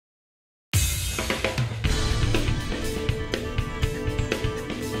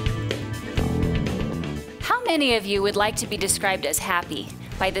many of you would like to be described as happy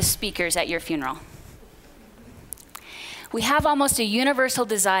by the speakers at your funeral? We have almost a universal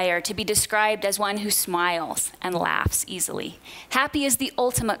desire to be described as one who smiles and laughs easily. Happy is the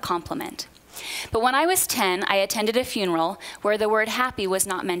ultimate compliment. But when I was 10, I attended a funeral where the word happy was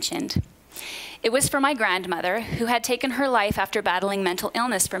not mentioned. It was for my grandmother, who had taken her life after battling mental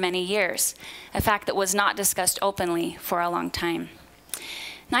illness for many years, a fact that was not discussed openly for a long time.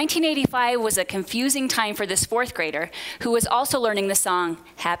 1985 was a confusing time for this fourth grader who was also learning the song,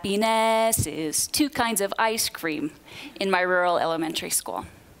 "Happiness is 2 kinds of ice cream," in my rural elementary school.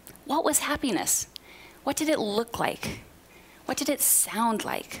 What was happiness? What did it look like? What did it sound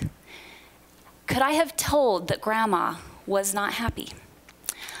like? Could I have told that Grandma was not happy?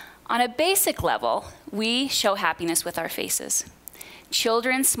 On a basic level, we show happiness with our faces.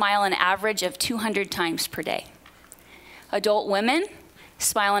 Children smile an average of 200 times per day. Adult women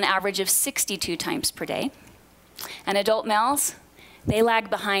smile an average of 62 times per day. And adult males, they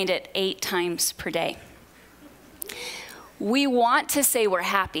lag behind at 8 times per day. We want to say we're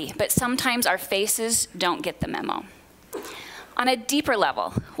happy, but sometimes our faces don't get the memo. On a deeper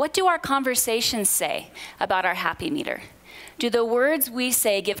level, what do our conversations say about our happy meter? Do the words we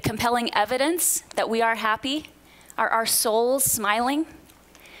say give compelling evidence that we are happy? Are our souls smiling?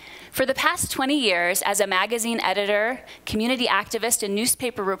 For the past 20 years, as a magazine editor, community activist, and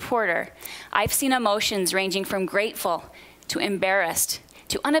newspaper reporter, I've seen emotions ranging from grateful to embarrassed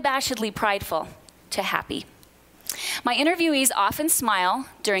to unabashedly prideful to happy. My interviewees often smile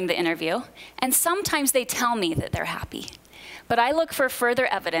during the interview, and sometimes they tell me that they're happy. But I look for further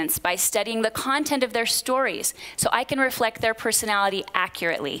evidence by studying the content of their stories so I can reflect their personality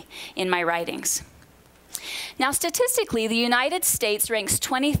accurately in my writings. Now, statistically, the United States ranks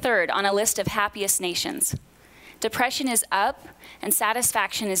 23rd on a list of happiest nations. Depression is up and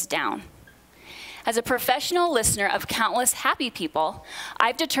satisfaction is down. As a professional listener of countless happy people,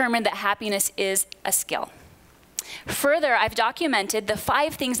 I've determined that happiness is a skill. Further, I've documented the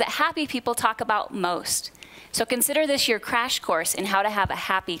 5 things that happy people talk about most. So consider this your crash course in how to have a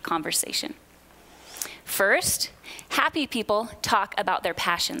happy conversation. First, happy people talk about their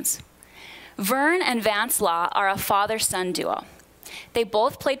passions. Vern and Vance Law are a father-son duo. They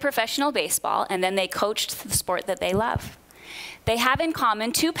both played professional baseball, and then they coached the sport that they love. They have in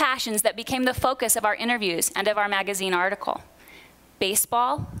common 2 passions that became the focus of our interviews and of our magazine article: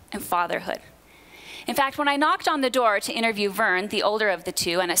 baseball and fatherhood. In fact, when I knocked on the door to interview Vern, the older of the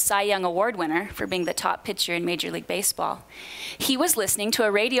 2 and a Cy Young Award winner for being the top pitcher in Major League Baseball, he was listening to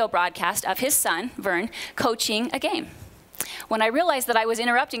a radio broadcast of his son, Vern, coaching a game. When I realized that I was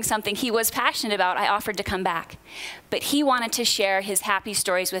interrupting something he was passionate about, I offered to come back. But he wanted to share his happy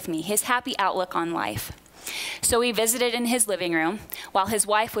stories with me, his happy outlook on life. So we visited in his living room while his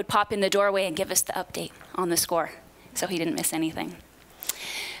wife would pop in the doorway and give us the update on the score, so he didn't miss anything.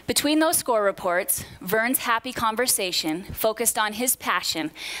 Between those score reports, Vern's happy conversation focused on his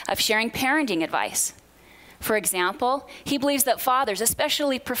passion of sharing parenting advice. For example, he believes that fathers,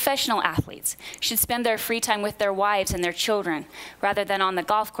 especially professional athletes, should spend their free time with their wives and their children, rather than on the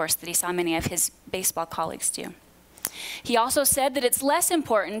golf course that he saw many of his baseball colleagues do. He also said that it's less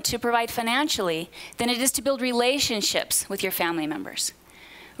important to provide financially than it is to build relationships with your family members.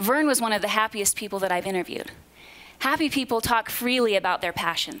 Vern was one of the happiest people that I've interviewed. Happy people talk freely about their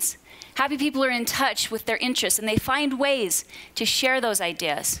passions. Happy people are in touch with their interests, and they find ways to share those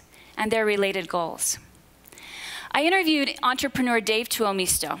ideas and their related goals. I interviewed entrepreneur Dave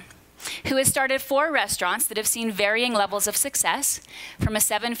Tuomisto, who has started 4 restaurants that have seen varying levels of success, from a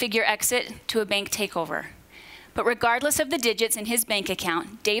 7-figure exit to a bank takeover. But regardless of the digits in his bank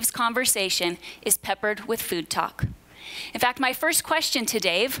account, Dave's conversation is peppered with food talk. In fact, my first question to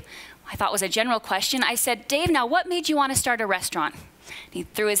Dave, I thought was a general question. I said, "Dave, now what made you want to start a restaurant?" He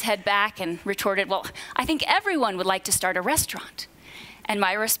threw his head back and retorted, "Well, I think everyone would like to start a restaurant." And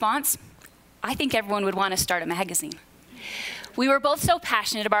my response, "I think everyone would want to start a magazine." We were both so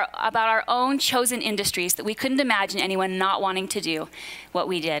passionate about our own chosen industries that we couldn't imagine anyone not wanting to do what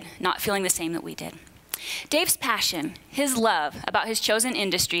we did, not feeling the same that we did. Dave's passion, his love about his chosen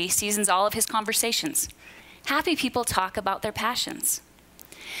industry seasons all of his conversations. Happy people talk about their passions.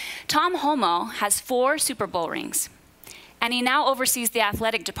 Tom Homo has 4 Super Bowl rings, and he now oversees the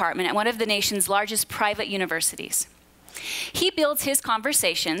athletic department at one of the nation's largest private universities. He builds his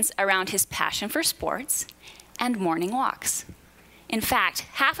conversations around his passion for sports and morning walks. In fact,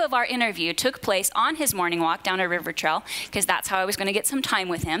 half of our interview took place on his morning walk down a river trail, because that's how I was going to get some time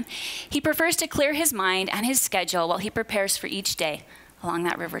with him. He prefers to clear his mind and his schedule while he prepares for each day along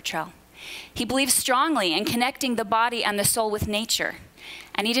that river trail. He believes strongly in connecting the body and the soul with nature,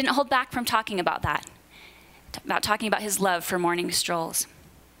 and he didn't hold back from talking about that. talking about his love for morning strolls.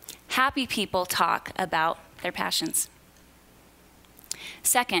 Happy people talk about their passions.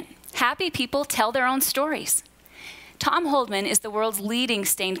 Second, happy people tell their own stories. Tom Holdman is the world's leading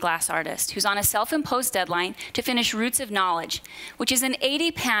stained glass artist who's on a self-imposed deadline to finish Roots of Knowledge, which is an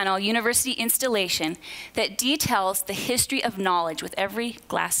 80-panel university installation that details the history of knowledge with every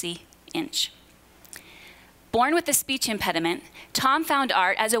glassy inch. Born with a speech impediment, Tom found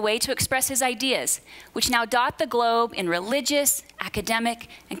art as a way to express his ideas, which now dot the globe in religious, academic,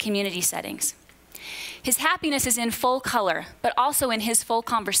 and community settings. His happiness is in full color, but also in his full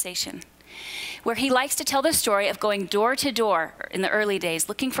conversation, where he likes to tell the story of going door to door in the early days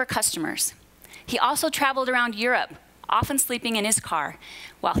looking for customers. He also traveled around Europe, often sleeping in his car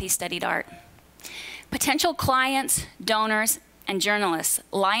while he studied art. Potential clients, donors, and journalists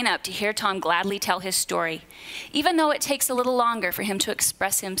line up to hear Tom gladly tell his story, even though it takes a little longer for him to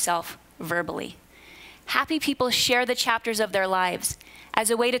express himself verbally. Happy people share the chapters of their lives as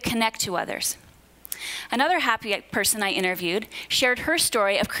a way to connect to others. Another happy person I interviewed shared her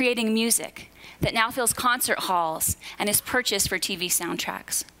story of creating music that now fills concert halls and is purchased for TV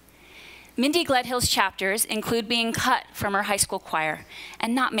soundtracks. Mindy Gledhill's chapters include being cut from her high school choir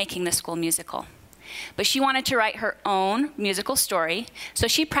and not making the school musical. But she wanted to write her own musical story, so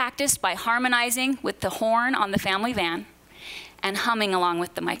she practiced by harmonizing with the horn on the family van and humming along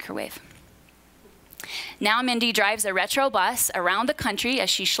with the microwave. Now Mindy drives a retro bus around the country as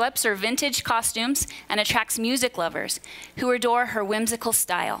she schleps her vintage costumes and attracts music lovers who adore her whimsical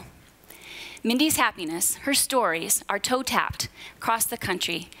style. Mindy's happiness, her stories, are toe-tapped across the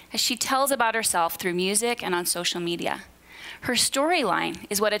country as she tells about herself through music and on social media. Her storyline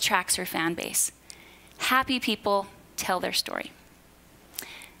is what attracts her fan base. Happy people tell their story.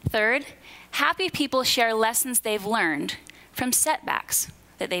 Third, happy people share lessons they've learned from setbacks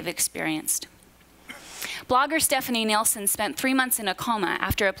that they've experienced. Blogger Stephanie Nielsen spent 3 months in a coma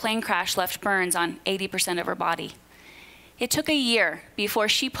after a plane crash left burns on 80% of her body. It took a year before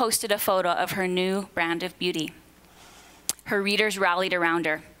she posted a photo of her new brand of beauty. Her readers rallied around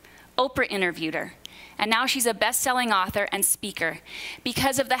her. Oprah interviewed her. And now she's a best-selling author and speaker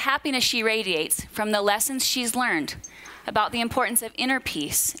because of the happiness she radiates from the lessons she's learned about the importance of inner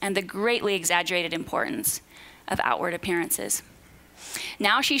peace and the greatly exaggerated importance of outward appearances.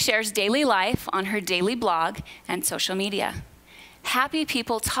 Now she shares daily life on her daily blog and social media. Happy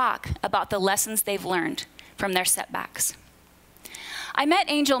people talk about the lessons they've learned from their setbacks. I met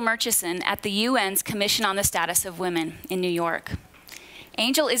Angel Murchison at the UN's Commission on the Status of Women in New York.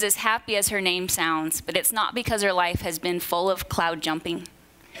 Angel is as happy as her name sounds, but it's not because her life has been full of cloud jumping.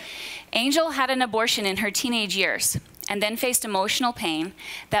 Angel had an abortion in her teenage years and then faced emotional pain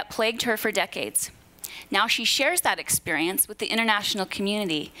that plagued her for decades. Now she shares that experience with the international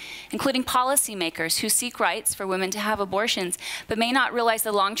community, including policymakers who seek rights for women to have abortions, but may not realize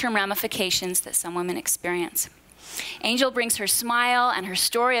the long-term ramifications that some women experience. Angel brings her smile and her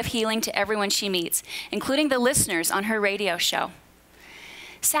story of healing to everyone she meets, including the listeners on her radio show.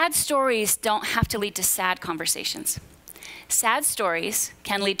 Sad stories don't have to lead to sad conversations. Sad stories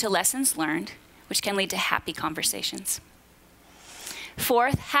can lead to lessons learned, which can lead to happy conversations.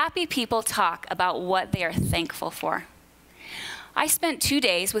 Fourth, happy people talk about what they are thankful for. I spent 2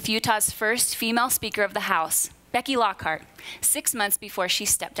 days with Utah's first female Speaker of the House, Becky Lockhart, 6 months before she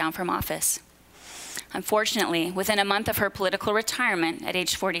stepped down from office. Unfortunately, within a month of her political retirement at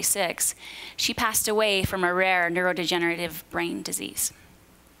age 46, she passed away from a rare neurodegenerative brain disease.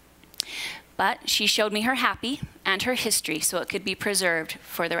 But she showed me her happy and her history so it could be preserved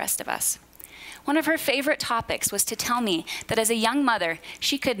for the rest of us. One of her favorite topics was to tell me that as a young mother,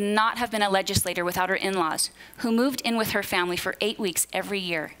 she could not have been a legislator without her in-laws, who moved in with her family for 8 weeks every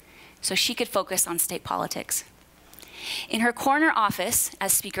year so she could focus on state politics. In her corner office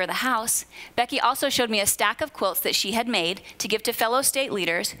as Speaker of the House, Becky also showed me a stack of quilts that she had made to give to fellow state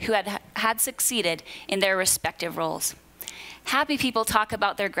leaders who had succeeded in their respective roles. Happy people talk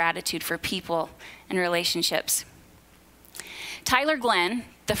about their gratitude for people and relationships. Tyler Glenn,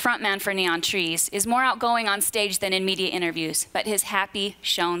 the frontman for Neon Trees, is more outgoing on stage than in media interviews, but his happy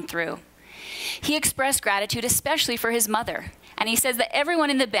shone through. He expressed gratitude especially for his mother, and he says that everyone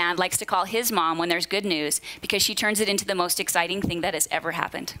in the band likes to call his mom when there's good news because she turns it into the most exciting thing that has ever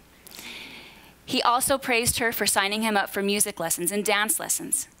happened. He also praised her for signing him up for music lessons and dance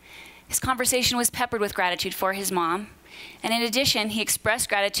lessons. His conversation was peppered with gratitude for his mom, and in addition, he expressed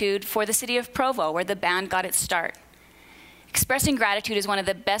gratitude for the city of Provo, where the band got its start. Expressing gratitude is one of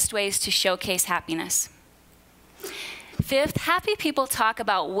the best ways to showcase happiness. Fifth, happy people talk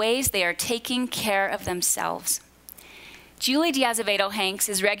about ways they are taking care of themselves. Julie Diazevedo-Hanks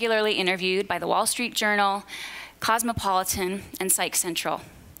is regularly interviewed by the Wall Street Journal, Cosmopolitan, and Psych Central.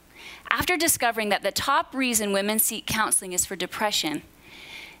 After discovering that the top reason women seek counseling is for depression,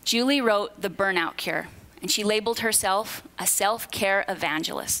 Julie wrote The Burnout Cure, and she labeled herself a self-care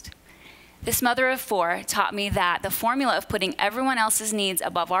evangelist. This mother of 4 taught me that the formula of putting everyone else's needs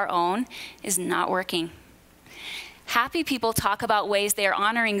above our own is not working. Happy people talk about ways they are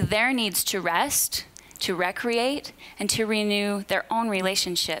honoring their needs to rest, to recreate, and to renew their own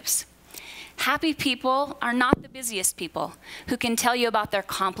relationships. Happy people are not the busiest people who can tell you about their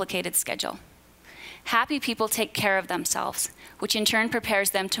complicated schedule. Happy people take care of themselves, which in turn prepares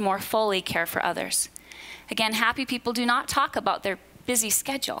them to more fully care for others. Again, happy people do not talk about their busy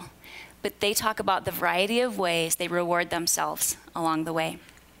schedule, but they talk about the variety of ways they reward themselves along the way.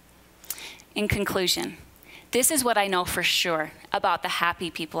 In conclusion, this is what I know for sure about the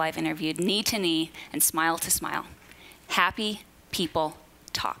happy people I've interviewed, knee to knee and smile to smile. Happy people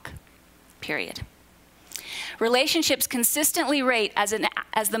talk, period. Relationships consistently rate as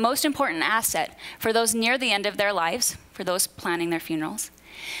the most important asset for those near the end of their lives, for those planning their funerals.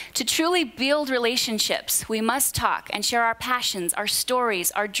 To truly build relationships, we must talk and share our passions, our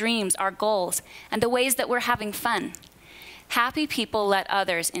stories, our dreams, our goals, and the ways that we're having fun. Happy people let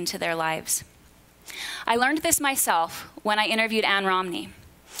others into their lives. I learned this myself when I interviewed Ann Romney.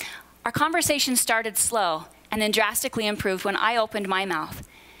 Our conversation started slow and then drastically improved when I opened my mouth.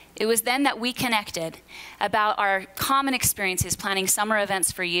 It was then that we connected about our common experiences planning summer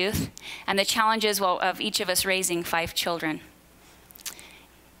events for youth and the challenges of each of us raising 5 children.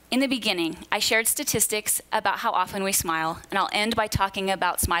 In the beginning, I shared statistics about how often we smile, and I'll end by talking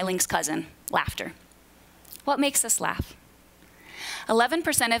about smiling's cousin, laughter. What makes us laugh?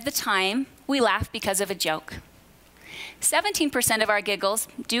 11% of the time, we laugh because of a joke. 17% of our giggles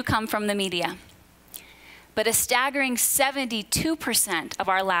do come from the media. But a staggering 72% of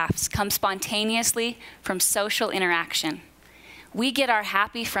our laughs come spontaneously from social interaction. We get our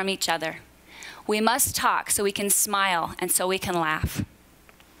happy from each other. We must talk so we can smile and so we can laugh.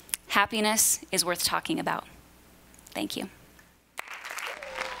 Happiness is worth talking about. Thank you.